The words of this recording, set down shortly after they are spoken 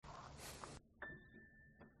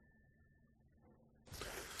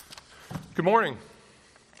Good morning.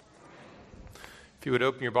 If you would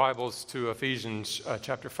open your Bibles to Ephesians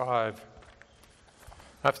chapter 5.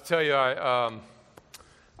 I have to tell you,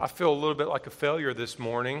 I feel a little bit like a failure this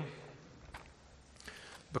morning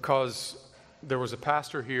because there was a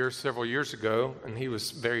pastor here several years ago, and he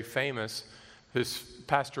was very famous, his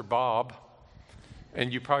Pastor Bob,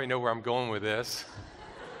 and you probably know where I'm going with this.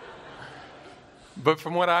 But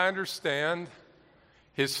from what I understand,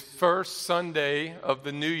 his first Sunday of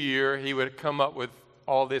the new year, he would come up with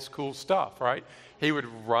all this cool stuff, right? He would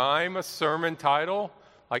rhyme a sermon title,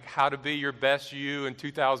 like How to Be Your Best You in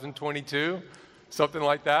 2022, something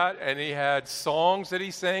like that. And he had songs that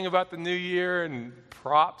he sang about the new year and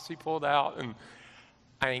props he pulled out, and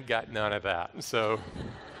I ain't got none of that. So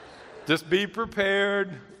just be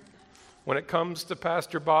prepared. When it comes to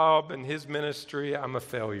Pastor Bob and his ministry, I'm a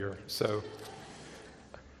failure. So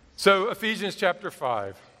Ephesians chapter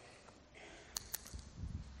 5.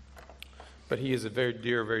 But he is a very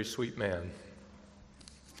dear, very sweet man.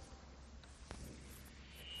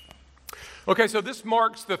 Okay, so this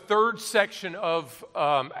marks the third section of,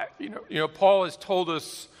 Paul has told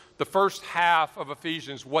us the first half of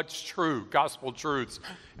Ephesians, what's true, gospel truths.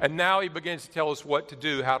 And now he begins to tell us what to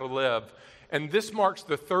do, how to live. And this marks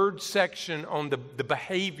the third section on the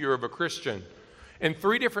behavior of a Christian. And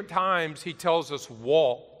 3 different times he tells us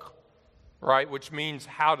walk. Right, which means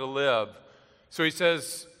how to live. So he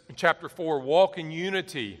says in chapter 4, walk in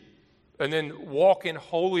unity, and then walk in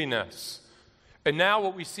holiness. And now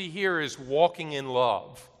what we see here is walking in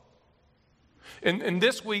love. And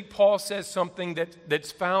this week, Paul says something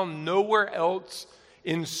that's found nowhere else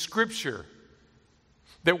in Scripture,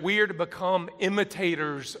 that we are to become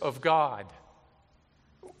imitators of God,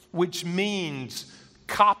 which means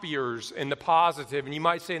copiers in the positive, and you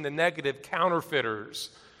might say in the negative, counterfeiters.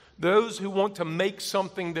 Those who want to make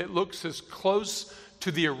something that looks as close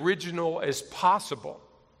to the original as possible.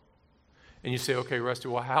 And you say, okay, Rusty,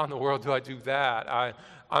 well, how in the world do I do that?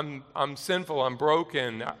 I'm sinful, I'm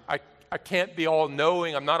broken, I can't be all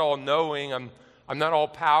knowing, I'm not all knowing, I'm not all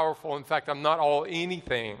powerful, in fact, I'm not all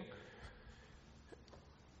anything.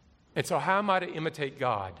 And so how am I to imitate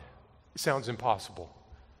God? It sounds impossible.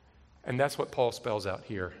 And that's what Paul spells out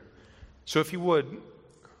here. So if you would,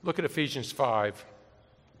 look at Ephesians 5.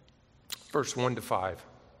 Verse 1 to 5.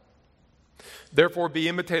 Therefore, be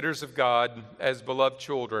imitators of God as beloved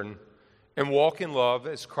children, and walk in love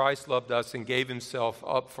as Christ loved us and gave himself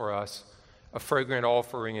up for us, a fragrant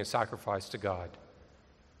offering and sacrifice to God.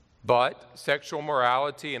 But sexual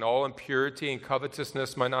morality and all impurity and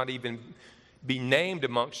covetousness might not even be named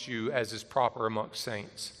amongst you as is proper amongst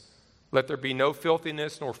saints. Let there be no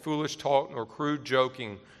filthiness, nor foolish talk, nor crude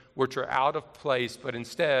joking, which are out of place, but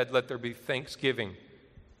instead let there be thanksgiving.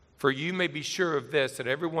 For you may be sure of this, that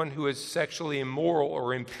everyone who is sexually immoral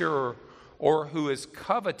or impure or who is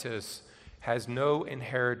covetous has no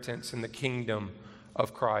inheritance in the kingdom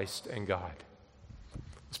of Christ and God.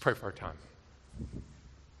 Let's pray for our time.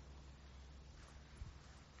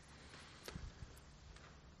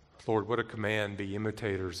 Lord, what a command, be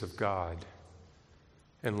imitators of God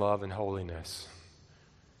in love and holiness.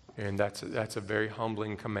 And that's a very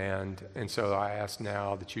humbling command. And so I ask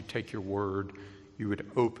now that you take your word, you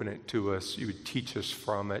would open it to us, you would teach us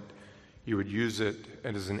from it, you would use it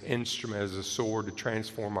as an instrument, as a sword to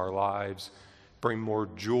transform our lives, bring more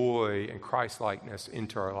joy and Christ-likeness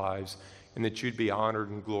into our lives, and that you'd be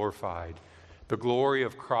honored and glorified. The glory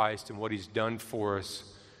of Christ and what he's done for us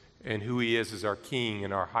and who he is as our King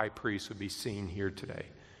and our high priest would be seen here today.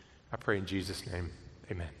 I pray in Jesus' name,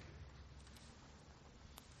 amen.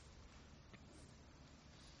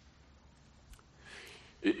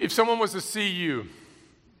 If someone was to see you,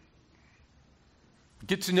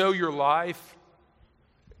 get to know your life,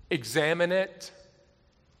 examine it,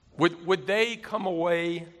 would they come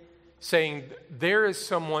away saying, there is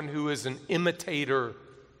someone who is an imitator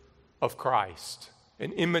of Christ,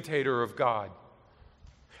 an imitator of God?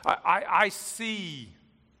 I see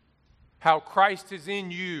how Christ is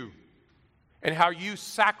in you and how you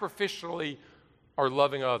sacrificially are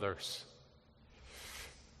loving others.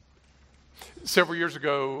 Several years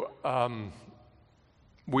ago,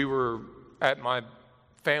 we were at my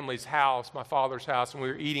family's house, my father's house, and we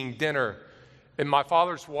were eating dinner. And my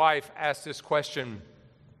father's wife asked this question.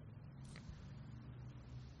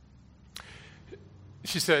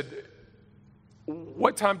 She said,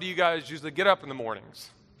 what time do you guys usually get up in the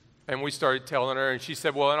mornings? And we started telling her, and she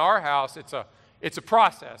said, well, in our house, it's a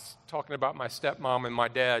process, talking about my stepmom and my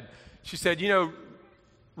dad. She said,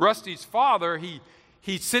 Rusty's father,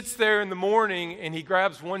 he sits there in the morning and he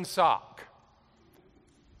grabs one sock.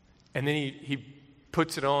 And then he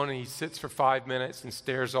puts it on and he sits for 5 minutes and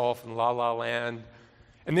stares off in La La Land.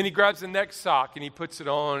 And then he grabs the next sock and he puts it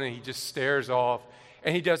on and he just stares off.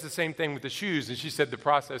 And he does the same thing with the shoes. And she said the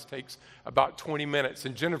process takes about 20 minutes.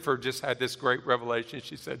 And Jennifer just had this great revelation.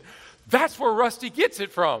 She said, that's where Rusty gets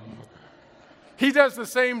it from. He does the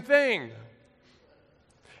same thing.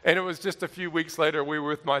 And it was just a few weeks later, we were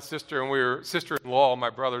with my sister, and we were sister-in-law, my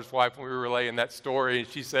brother's wife, and we were relaying that story. And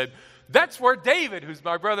she said, that's where David, who's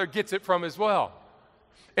my brother, gets it from as well.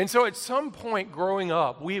 And so at some point growing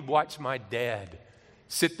up, we had watched my dad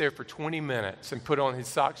sit there for 20 minutes and put on his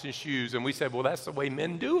socks and shoes. And we said, well, that's the way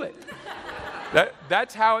men do it.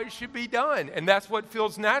 That's how it should be done. And that's what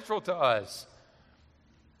feels natural to us.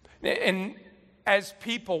 And as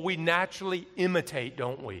people, we naturally imitate,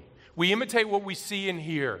 don't we? We imitate what we see and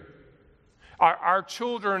hear. Our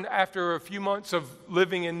children, after a few months of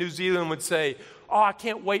living in New Zealand, would say, oh, I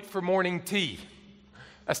can't wait for morning tea.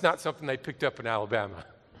 That's not something they picked up in Alabama.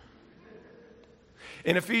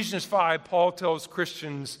 In Ephesians 5, Paul tells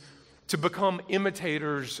Christians to become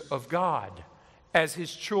imitators of God as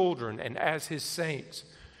his children and as his saints.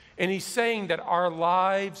 And he's saying that our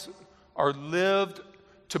lives are lived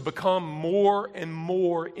to become more and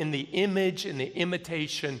more in the image and the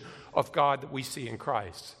imitation of God that we see in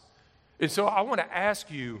Christ. And so I want to ask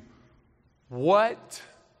you, what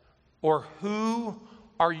or who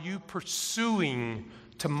are you pursuing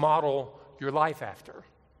to model your life after?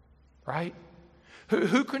 Right?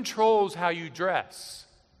 Who controls how you dress?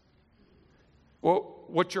 Well,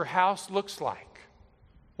 what your house looks like?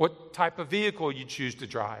 What type of vehicle you choose to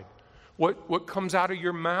drive? What comes out of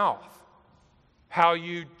your mouth? How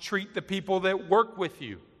you treat the people that work with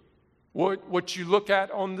you? What you look at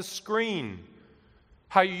on the screen?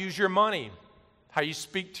 How you use your money? How you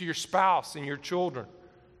speak to your spouse and your children?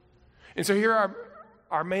 And so here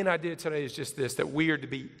our main idea today is just this, that we are to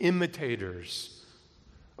be imitators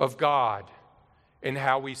of God in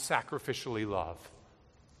how we sacrificially love.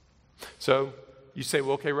 So you say,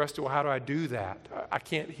 well, okay, Rusty, well, how do I do that? I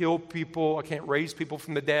can't heal people. I can't raise people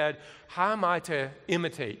from the dead. How am I to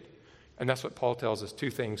imitate? And that's what Paul tells us,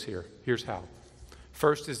 2 things here. Here's how.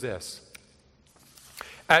 First is this.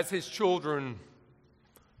 As his children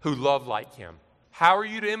who love like him. How are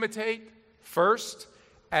you to imitate? First,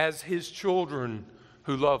 as his children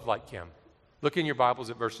who love like him. Look in your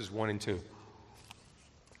Bibles at verses 1 and 2.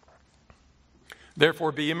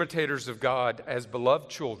 Therefore, be imitators of God as beloved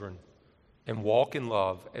children and walk in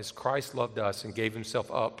love as Christ loved us and gave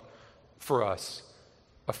himself up for us,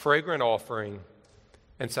 a fragrant offering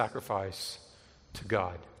and sacrifice to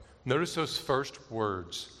God. Notice those first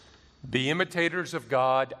words. Be imitators of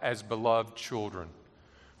God as beloved children.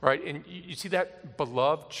 Right? And you see that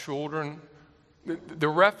beloved children? The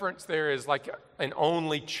reference there is like an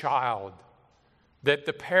only child. That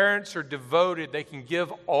the parents are devoted, they can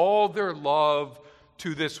give all their love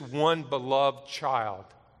to this one beloved child.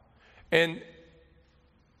 And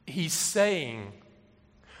he's saying,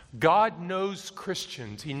 God knows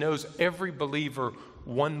Christians. He knows every believer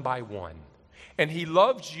one by one. And he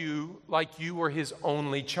loves you like you were his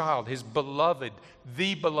only child, his beloved,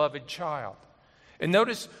 the beloved child. And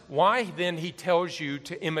notice why then he tells you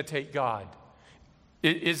to imitate God.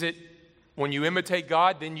 Is it when you imitate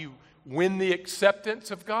God, then you win the acceptance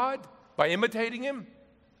of God by imitating him?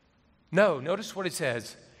 No, notice what it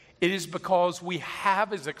says. It is because we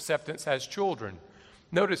have his acceptance as children.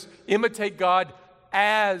 Notice, imitate God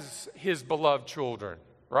as his beloved children,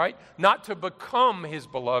 right? Not to become his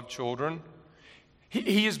beloved children.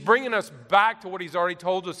 He is bringing us back to what he's already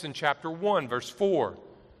told us in chapter 1, verse 4.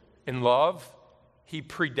 In love, he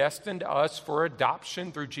predestined us for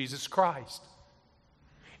adoption through Jesus Christ.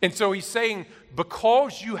 And so he's saying,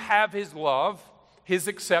 because you have his love, his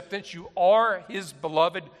acceptance, you are his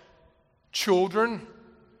beloved children.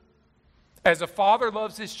 As a father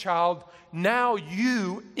loves his child, now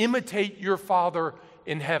you imitate your Father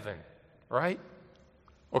in heaven, right?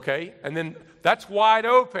 Okay, and then that's wide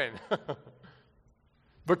open.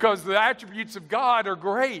 Because the attributes of God are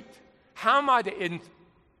great. How am I to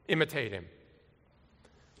imitate him?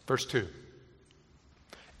 Verse 2.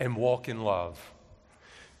 And walk in love.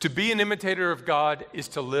 To be an imitator of God is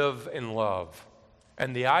to live in love.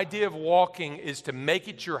 And the idea of walking is to make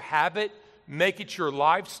it your habit, make it your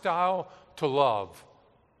lifestyle to love.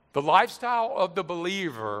 The lifestyle of the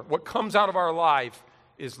believer, what comes out of our life,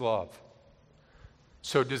 is love.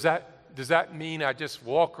 So does that mean I just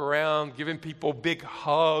walk around giving people big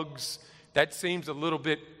hugs? That seems a little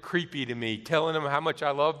bit creepy to me, telling them how much I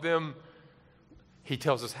love them. He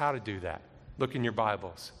tells us how to do that. Look in your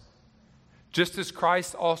Bibles. Just as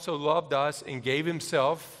Christ also loved us and gave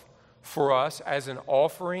himself for us as an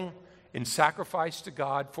offering in sacrifice to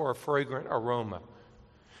God for a fragrant aroma.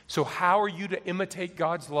 So how are you to imitate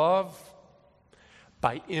God's love?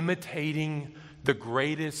 By imitating the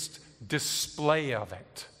greatest display of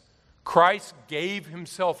it. Christ gave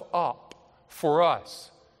himself up for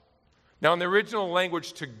us. Now, in the original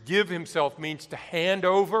language, to give himself means to hand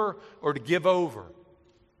over or to give over.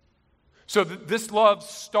 So this love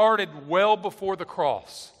started well before the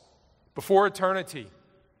cross, before eternity.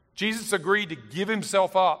 Jesus agreed to give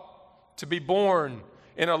himself up, to be born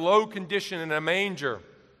in a low condition in a manger,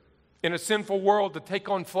 in a sinful world, to take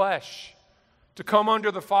on flesh, to come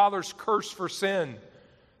under the Father's curse for sin,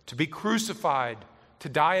 to be crucified, to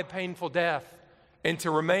die a painful death, and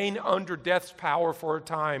to remain under death's power for a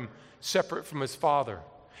time, separate from his Father.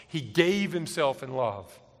 He gave himself in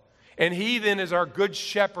love. And he then is our good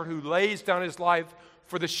shepherd who lays down his life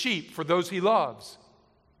for the sheep, for those he loves.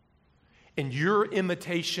 And your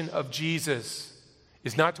imitation of Jesus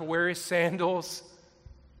is not to wear his sandals,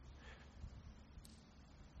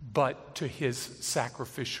 but to his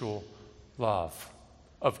sacrificial love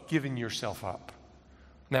of giving yourself up.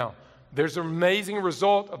 Now, there's an amazing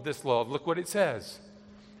result of this love. Look what it says.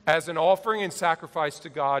 As an offering and sacrifice to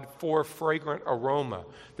God for a fragrant aroma.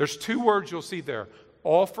 There's two words you'll see there,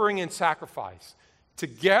 offering and sacrifice.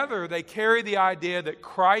 Together, they carry the idea that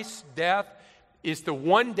Christ's death is the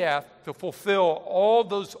one death to fulfill all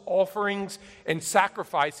those offerings and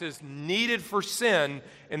sacrifices needed for sin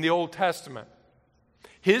in the Old Testament.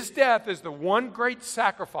 His death is the one great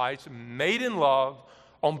sacrifice made in love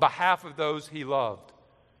on behalf of those he loved.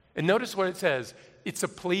 And notice what it says. It's a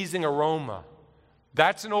pleasing aroma.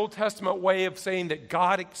 That's an Old Testament way of saying that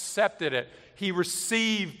God accepted it. He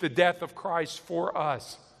received the death of Christ for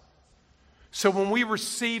us. So when we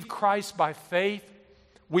receive Christ by faith,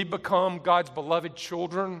 we become God's beloved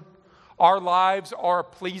children. Our lives are a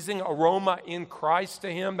pleasing aroma in Christ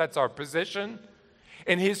to him. That's our position.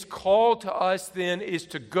 And his call to us then is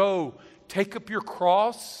to go, take up your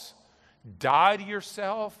cross, die to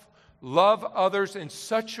yourself, love others in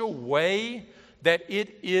such a way that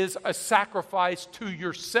it is a sacrifice to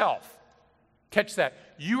yourself. Catch that.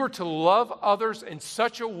 You are to love others in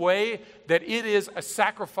such a way that it is a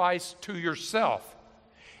sacrifice to yourself.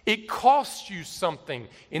 It costs you something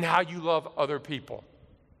in how you love other people.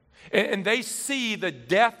 And they see the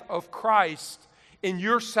death of Christ in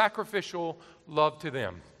your sacrificial love to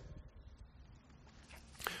them.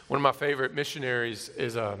 One of my favorite missionaries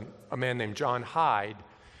is a man named John Hyde.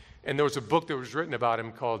 And there was a book that was written about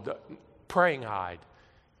him called Praying Hyde.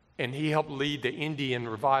 And he helped lead the Indian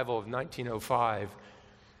revival of 1905.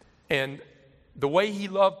 And the way he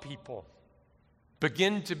loved people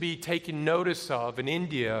began to be taken notice of in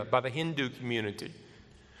India by the Hindu community.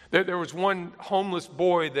 There was one homeless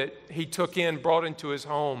boy that he took in, brought into his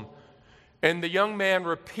home. And the young man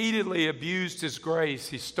repeatedly abused his grace.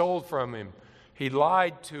 He stole from him. He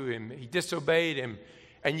lied to him. He disobeyed him.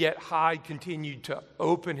 And yet Hyde continued to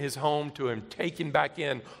open his home to him, take him back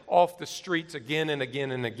in off the streets again and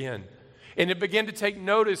again and again. And it began to take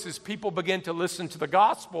notice as people began to listen to the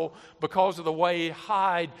gospel because of the way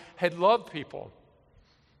Hyde had loved people.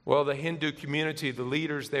 Well, the Hindu community, the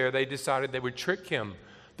leaders there, they decided they would trick him,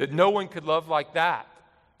 that no one could love like that,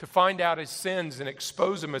 to find out his sins and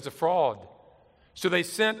expose him as a fraud. So they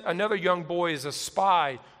sent another young boy as a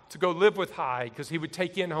spy to go live with Hyde because he would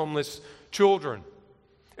take in homeless children.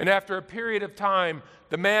 And after a period of time,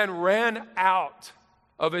 the man ran out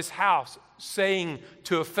of his house saying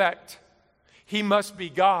to effect, "He must be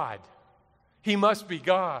God. He must be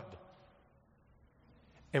God."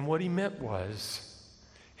 And what he meant was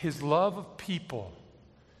his love of people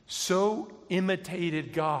so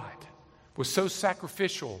imitated God, was so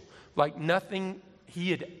sacrificial, like nothing he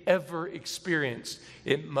had ever experienced.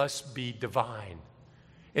 It must be divine.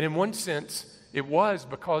 And in one sense, it was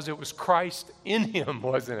because it was Christ in him,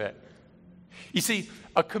 wasn't it? You see,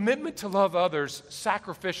 a commitment to love others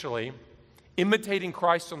sacrificially, imitating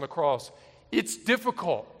Christ on the cross, it's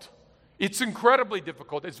difficult. It's incredibly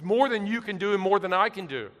difficult. It's more than you can do and more than I can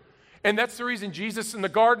do. And that's the reason Jesus in the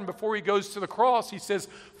garden, before he goes to the cross, he says,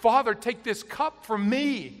 "Father, take this cup from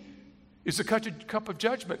me." It's a cup of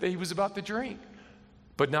judgment that he was about to drink.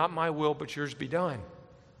 But not my will, but yours be done.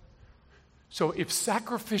 So if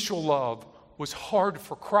sacrificial love was hard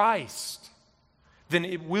for Christ, then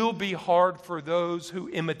it will be hard for those who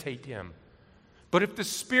imitate him. But if the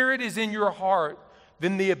Spirit is in your heart,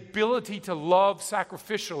 then the ability to love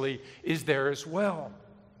sacrificially is there as well.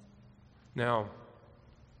 Now,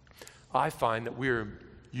 I find that we're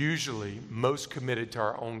usually most committed to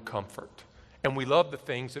our own comfort, and we love the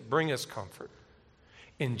things that bring us comfort.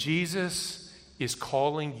 And Jesus is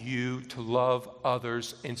calling you to love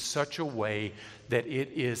others in such a way that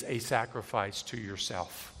it is a sacrifice to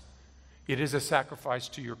yourself. It is a sacrifice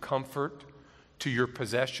to your comfort, to your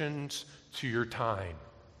possessions, to your time.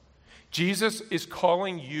 Jesus is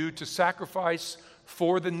calling you to sacrifice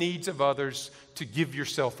for the needs of others, to give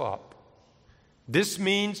yourself up. This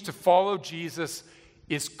means to follow Jesus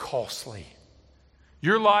is costly.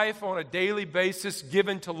 Your life on a daily basis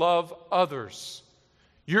given to love others.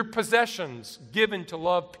 Your possessions given to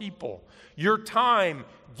love people. Your time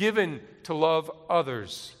given to love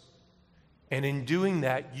others. And in doing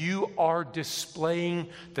that, you are displaying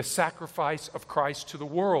the sacrifice of Christ to the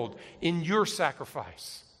world in your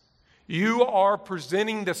sacrifice. You are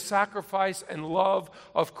presenting the sacrifice and love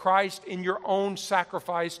of Christ in your own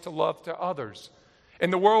sacrifice to love to others.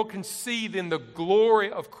 And the world can see then the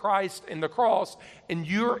glory of Christ in the cross and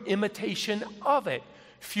your imitation of it,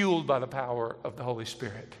 fueled by the power of the Holy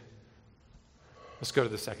Spirit. Let's go to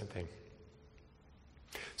the second thing.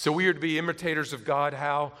 So we are to be imitators of God.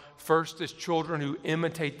 How? First, as children who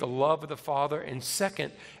imitate the love of the Father, and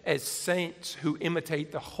second, as saints who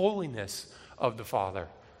imitate the holiness of the Father.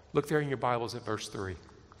 Look there in your Bibles at verse 3.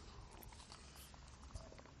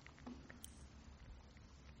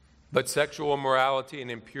 But sexual immorality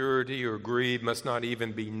and impurity or greed must not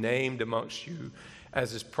even be named amongst you,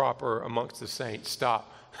 as is proper amongst the saints.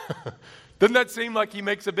 Stop. Doesn't that seem like he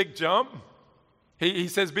makes a big jump? He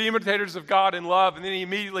says, be imitators of God in love, and then he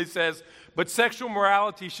immediately says, but sexual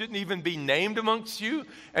morality shouldn't even be named amongst you?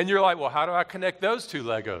 And you're like, well, how do I connect those two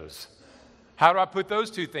Legos? How do I put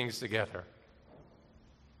those two things together?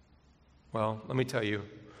 Well, let me tell you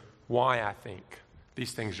why I think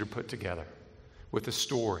these things are put together with a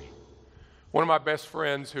story. One of my best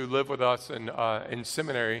friends who lived with us in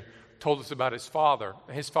seminary told us about his father.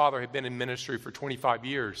 His father had been in ministry for 25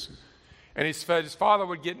 years. And his father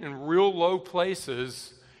would get in real low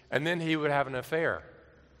places, and then he would have an affair.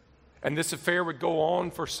 And this affair would go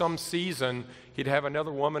on for some season. He'd have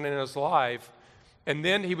another woman in his life. And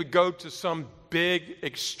then he would go to some big,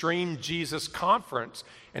 extreme Jesus conference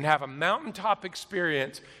and have a mountaintop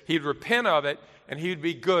experience. He'd repent of it, and he would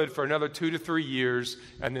be good for another 2 to 3 years,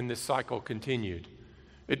 and then this cycle continued.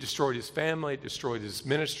 It destroyed his family, it destroyed his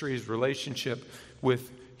ministry, his relationship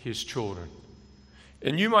with his children.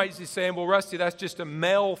 And you might be saying, well, Rusty, that's just a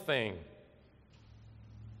male thing.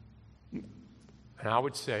 And I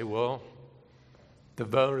would say, well, the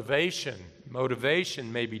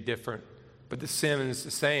motivation may be different, but the sin is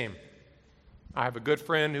the same. I have a good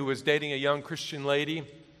friend who was dating a young Christian lady,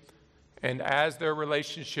 and as their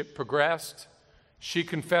relationship progressed, she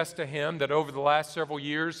confessed to him that over the last several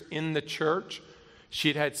years in the church,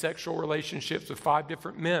 she'd had sexual relationships with 5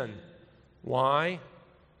 different men. Why?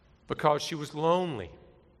 Because she was lonely.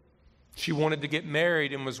 She wanted to get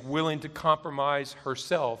married and was willing to compromise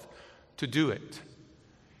herself to do it.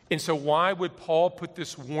 And so why would Paul put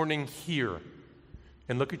this warning here?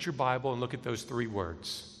 And look at your Bible and look at those 3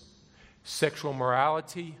 words. Sexual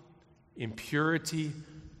morality, impurity,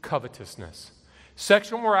 covetousness.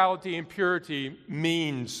 Sexual morality and impurity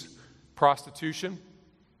means prostitution,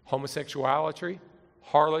 homosexuality,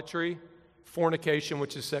 harlotry, fornication,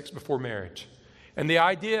 which is sex before marriage. And the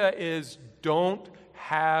idea is don't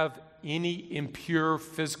have any impure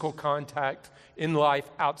physical contact in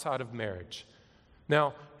life outside of marriage.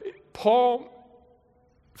 Now, Paul,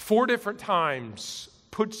 4 different times,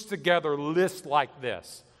 puts together lists like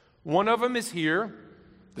this. One of them is here.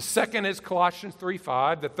 The second is Colossians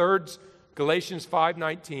 3:5. The third's Galatians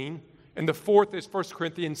 5:19. And the fourth is 1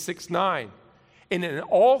 Corinthians 6:9. And in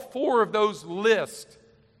all 4 of those lists,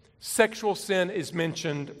 sexual sin is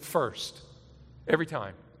mentioned first, every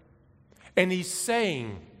time. And he's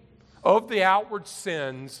saying, of the outward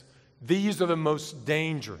sins, these are the most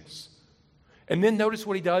dangerous. And then notice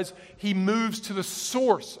what he does. He moves to the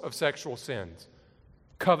source of sexual sins,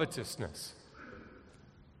 covetousness,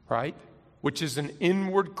 right? Which is an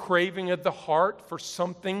inward craving of the heart for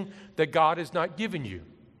something that God has not given you.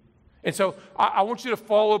 And so I want you to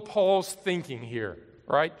follow Paul's thinking here,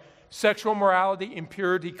 right? Sexual morality,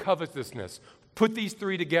 impurity, covetousness. Put these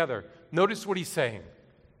 3 together. Notice what he's saying.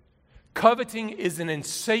 Coveting is an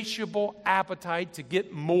insatiable appetite to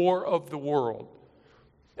get more of the world.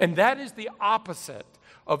 And that is the opposite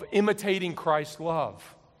of imitating Christ's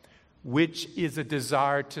love, which is a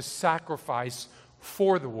desire to sacrifice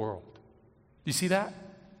for the world. You see that?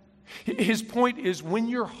 His point is when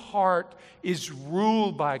your heart is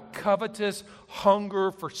ruled by covetous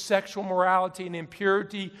hunger for sexual morality and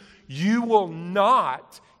impurity, you will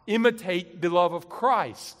not imitate the love of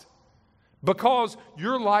Christ because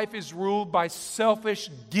your life is ruled by selfish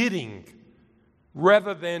getting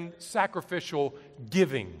rather than sacrificial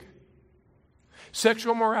giving.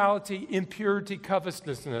 Sexual morality, impurity,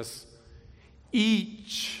 covetousness,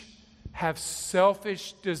 each have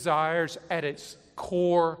selfish desires at its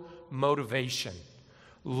core motivation.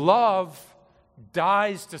 Love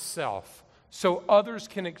dies to self so others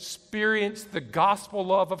can experience the gospel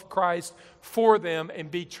love of Christ for them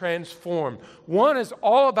and be transformed. One is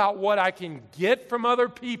all about what I can get from other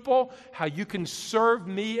people, how you can serve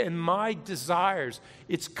me and my desires.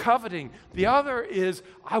 It's coveting. The other is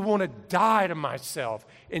I want to die to myself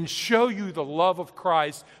and show you the love of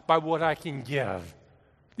Christ by what I can give.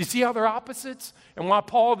 You see how they're opposites? And why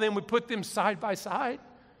Paul then would put them side by side?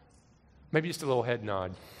 Maybe just a little head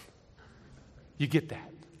nod. You get that.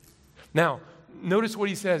 Now, notice what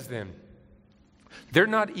he says then. They're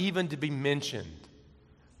not even to be mentioned.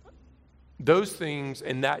 Those things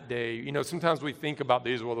in that day, sometimes we think about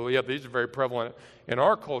these, well, yeah, these are very prevalent in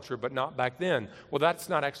our culture, but not back then. Well, that's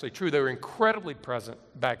not actually true. They were incredibly present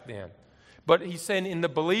back then. But he's saying in the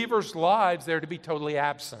believers' lives, they're to be totally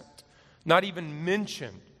absent, not even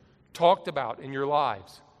mentioned, talked about in your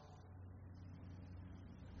lives.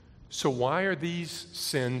 So why are these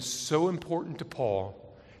sins so important to Paul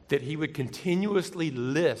that he would continuously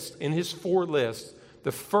list in his 4 lists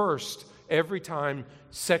the first every time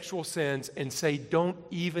sexual sins and say don't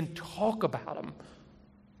even talk about them?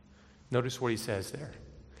 Notice what he says there.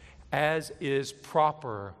 As is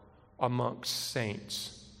proper amongst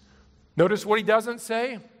saints. Notice what he doesn't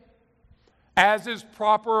say. As is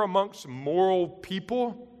proper amongst moral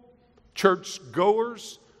people, church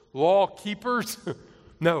goers, law keepers.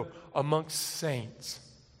 No, amongst saints.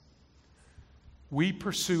 We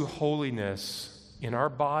pursue holiness in our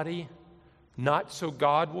body, not so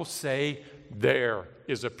God will say, there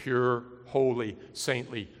is a pure, holy,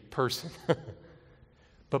 saintly person.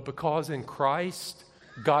 But because in Christ,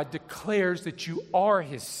 God declares that you are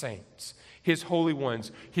His saints, His holy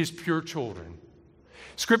ones, His pure children.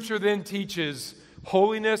 Scripture then teaches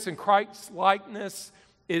holiness and Christ-likeness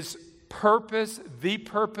is the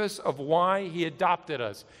purpose of why He adopted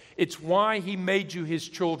us. It's why He made you His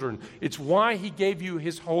children. It's why He gave you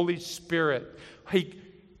His Holy Spirit. You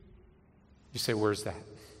say, where's that?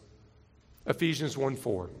 Ephesians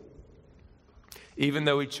 1:4. Even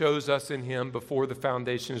though He chose us in Him before the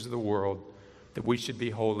foundations of the world, that we should be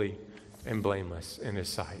holy and blameless in His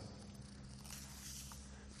sight.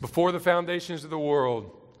 Before the foundations of the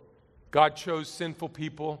world, God chose sinful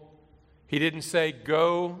people. He didn't say,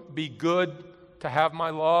 go, be good, to have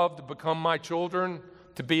my love, to become my children,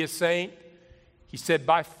 to be a saint. He said,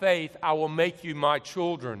 by faith, I will make you my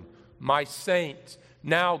children, my saints.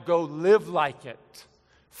 Now go live like it.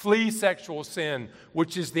 Flee sexual sin,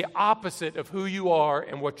 which is the opposite of who you are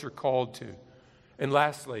and what you're called to. And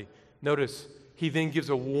lastly, notice, he then gives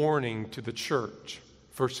a warning to the church.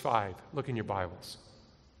 Verse 5, look in your Bibles.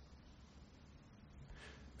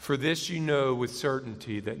 For this you know with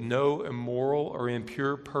certainty that no immoral or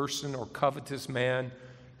impure person or covetous man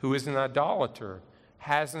who is an idolater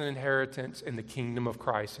has an inheritance in the kingdom of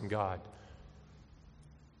Christ and God.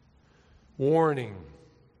 Warning.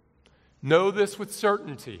 Know this with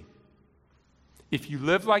certainty. If you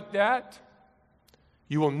live like that,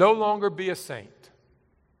 you will no longer be a saint.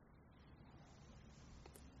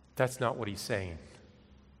 That's not what he's saying.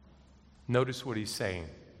 Notice what he's saying.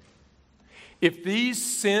 If these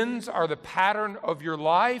sins are the pattern of your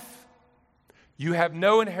life, you have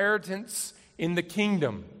no inheritance in the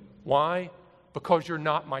kingdom. Why? Because you're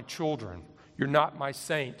not my children. You're not my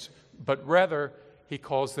saints. But rather, he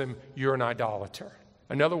calls them, you're an idolater.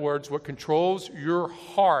 In other words, what controls your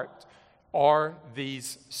heart are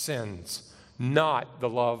these sins, not the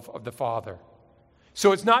love of the Father.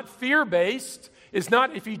 So it's not fear-based. It's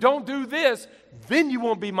not, if you don't do this, then you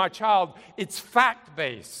won't be my child. It's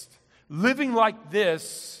fact-based. Living like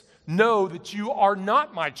this, know that you are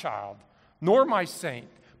not my child, nor my saint,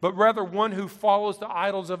 but rather one who follows the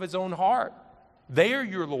idols of his own heart. They are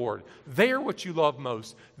your Lord. They are what you love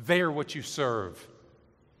most. They are what you serve.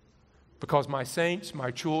 Because my saints,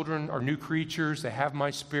 my children, are new creatures. They have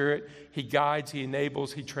my Spirit. He guides, He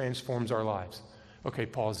enables, He transforms our lives. Okay,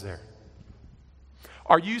 pause there.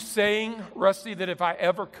 Are you saying, Rusty, that if I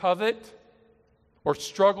ever covet or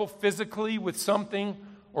struggle physically with something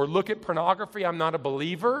or look at pornography, I'm not a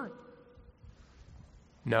believer?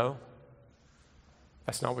 No.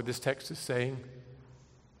 That's not what this text is saying.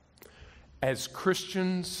 As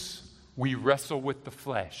Christians, we wrestle with the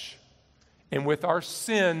flesh and with our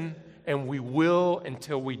sin, and we will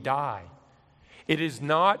until we die. It is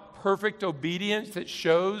not perfect obedience that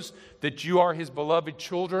shows that you are His beloved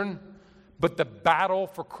children, but the battle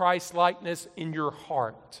for Christ-likeness in your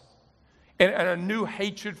heart. and a new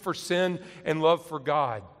hatred for sin and love for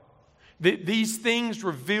God. These things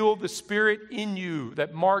reveal the Spirit in you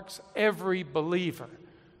that marks every believer.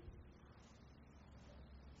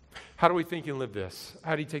 How do we think you live this?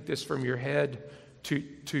 How do you take this from your head to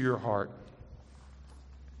your heart?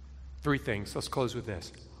 3 things. Let's close with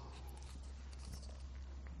this.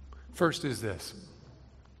 First is this.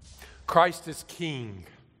 Christ is King.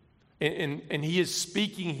 And He is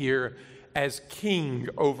speaking here as King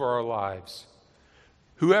over our lives.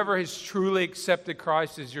 Whoever has truly accepted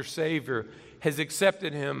Christ as your Savior has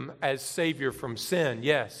accepted Him as Savior from sin,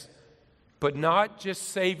 yes, but not just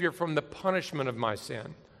Savior from the punishment of my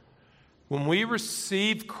sin. When we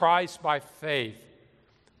receive Christ by faith,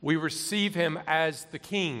 we receive Him as the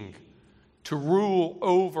King to rule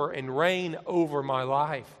over and reign over my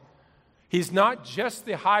life. He's not just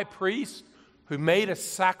the high priest who made a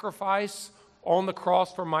sacrifice on the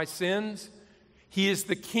cross for my sins. He is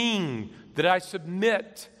the King that I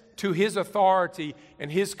submit to His authority and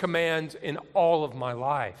His commands in all of my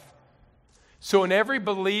life. So in every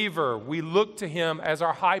believer, we look to Him as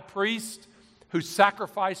our high priest whose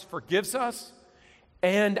sacrifice forgives us,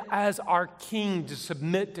 and as our King to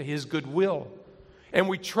submit to His good will. And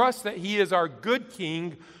we trust that He is our good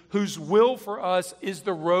King whose will for us is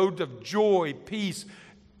the road of joy, peace,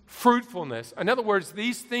 fruitfulness. In other words,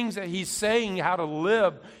 these things that He's saying how to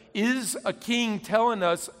live is a King telling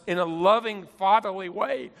us in a loving, fatherly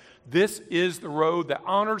way, this is the road that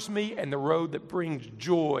honors me and the road that brings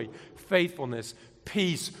joy, faithfulness,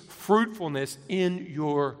 peace, fruitfulness in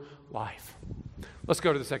your life. Let's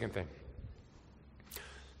go to the second thing.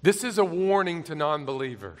 This is a warning to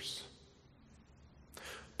non-believers.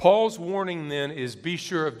 Paul's warning then is, be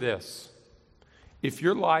sure of this. If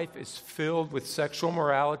your life is filled with sexual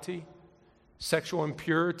morality, sexual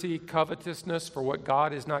impurity, covetousness for what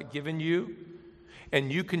God has not given you,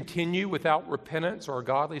 and you continue without repentance or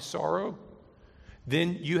godly sorrow,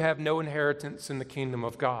 then you have no inheritance in the kingdom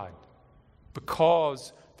of God,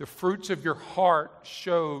 because the fruits of your heart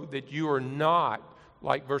show that you are not,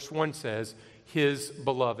 like verse 1 says, His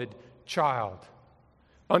beloved child.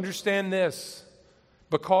 Understand this.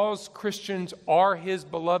 Because Christians are His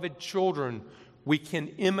beloved children, we can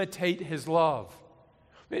imitate His love.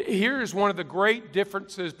 Here is one of the great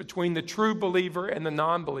differences between the true believer and the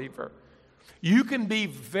non-believer. You can be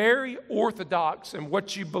very orthodox in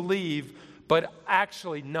what you believe, but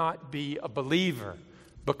actually not be a believer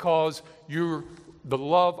because the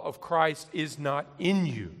love of Christ is not in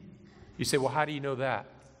you. You say, well, how do you know that?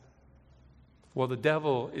 Well, the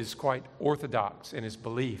devil is quite orthodox in his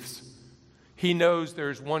beliefs. He knows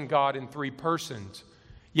there's one God in 3 persons,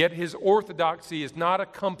 yet his orthodoxy is not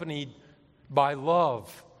accompanied by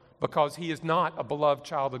love because he is not a beloved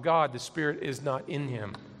child of God. The Spirit is not in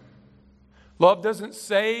him. Love doesn't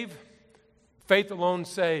save, faith alone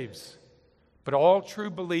saves. But all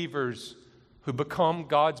true believers who become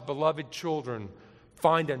God's beloved children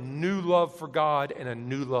find a new love for God and a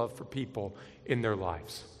new love for people in their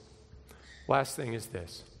lives. Last thing is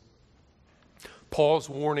this. Paul's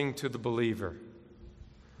warning to the believer.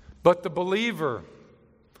 But the believer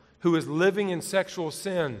who is living in sexual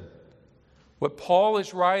sin, what Paul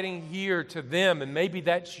is writing here to them, and maybe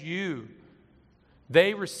that's you,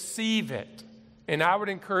 they receive it. And I would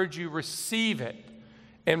encourage you, receive it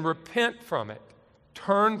and repent from it,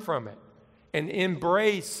 turn from it, and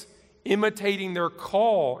embrace imitating their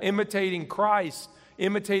call, imitating Christ,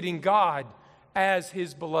 imitating God as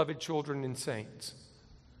His beloved children and saints.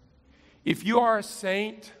 If you are a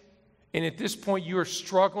saint, and at this point you are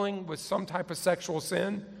struggling with some type of sexual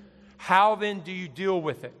sin, how then do you deal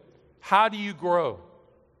with it? How do you grow?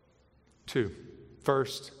 2.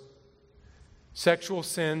 First, sexual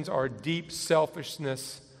sins are deep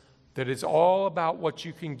selfishness that is all about what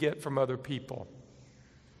you can get from other people.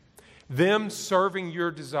 Them serving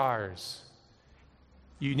your desires.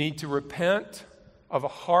 You need to repent of a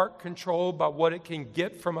heart controlled by what it can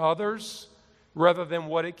get from others rather than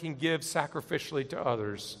what it can give sacrificially to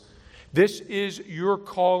others. This is your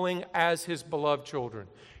calling as His beloved children.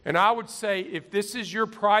 And I would say if this is your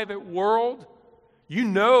private world, you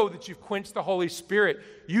know that you've quenched the Holy Spirit.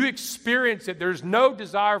 You experience it. There's no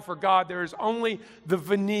desire for God. There is only the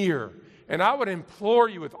veneer. And I would implore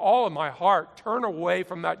you with all of my heart, turn away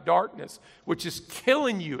from that darkness, which is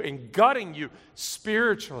killing you and gutting you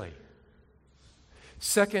spiritually.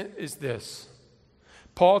 Second is this.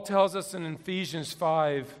 Paul tells us in Ephesians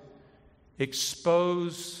 5,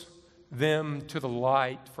 expose them to the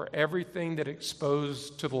light, for everything that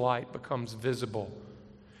exposed to the light becomes visible.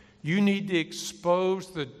 You need to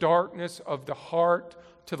expose the darkness of the heart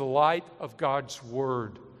to the light of God's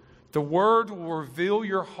Word. The Word will reveal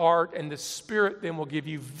your heart, and the Spirit then will give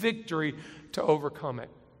you victory to overcome it.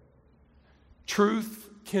 Truth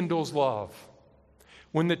kindles love.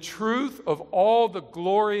 When the truth of all the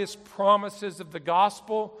glorious promises of the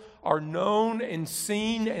gospel are known and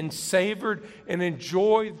seen and savored and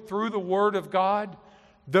enjoyed through the Word of God,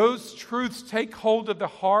 those truths take hold of the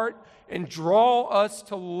heart and draw us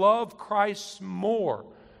to love Christ more.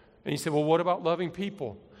 And you say, well, what about loving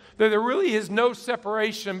people? There really is no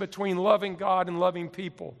separation between loving God and loving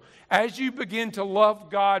people. As you begin to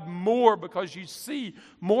love God more because you see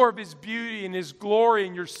more of His beauty and His glory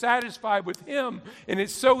and you're satisfied with Him, and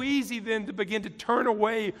it's so easy then to begin to turn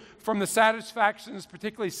away from the satisfactions,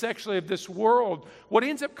 particularly sexually, of this world. What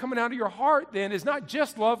ends up coming out of your heart then is not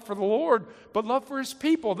just love for the Lord, but love for His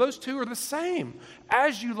people. Those two are the same.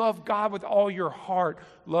 As you love God with all your heart,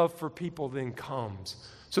 love for people then comes.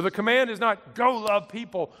 So the command is not go love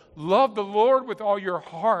people. Love the Lord with all your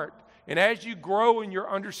heart. And as you grow in your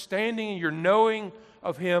understanding and your knowing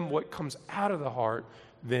of Him, what comes out of the heart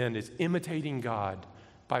then is imitating God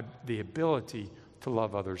by the ability to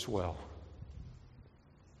love others well.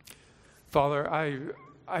 Father,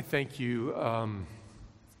 I thank you. I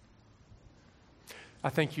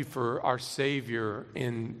thank you for our Savior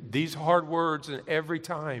in these hard words, and every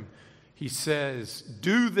time He says,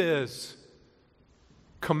 do this.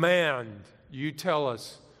 Command, you tell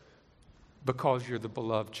us, because you're the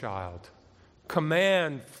beloved child.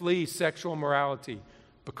 Command, flee sexual immorality,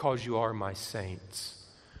 because you are my saints.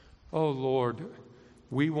 Oh Lord,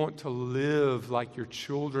 we want to live like your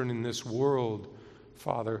children in this world,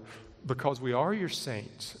 Father, because we are your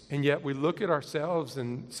saints. And yet we look at ourselves,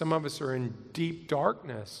 and some of us are in deep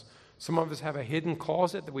darkness. Some of us have a hidden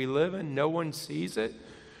closet that we live in. No one sees it.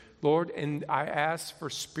 Lord, and I ask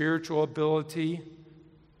for spiritual ability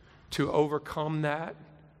to overcome that,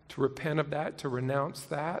 to repent of that, to renounce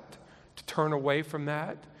that, to turn away from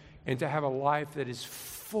that, and to have a life that is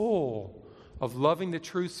full of loving the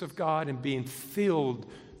truths of God and being filled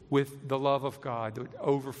with the love of God that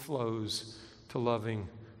overflows to loving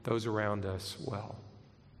those around us well.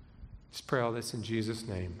 Just pray all this in Jesus'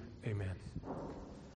 name. Amen.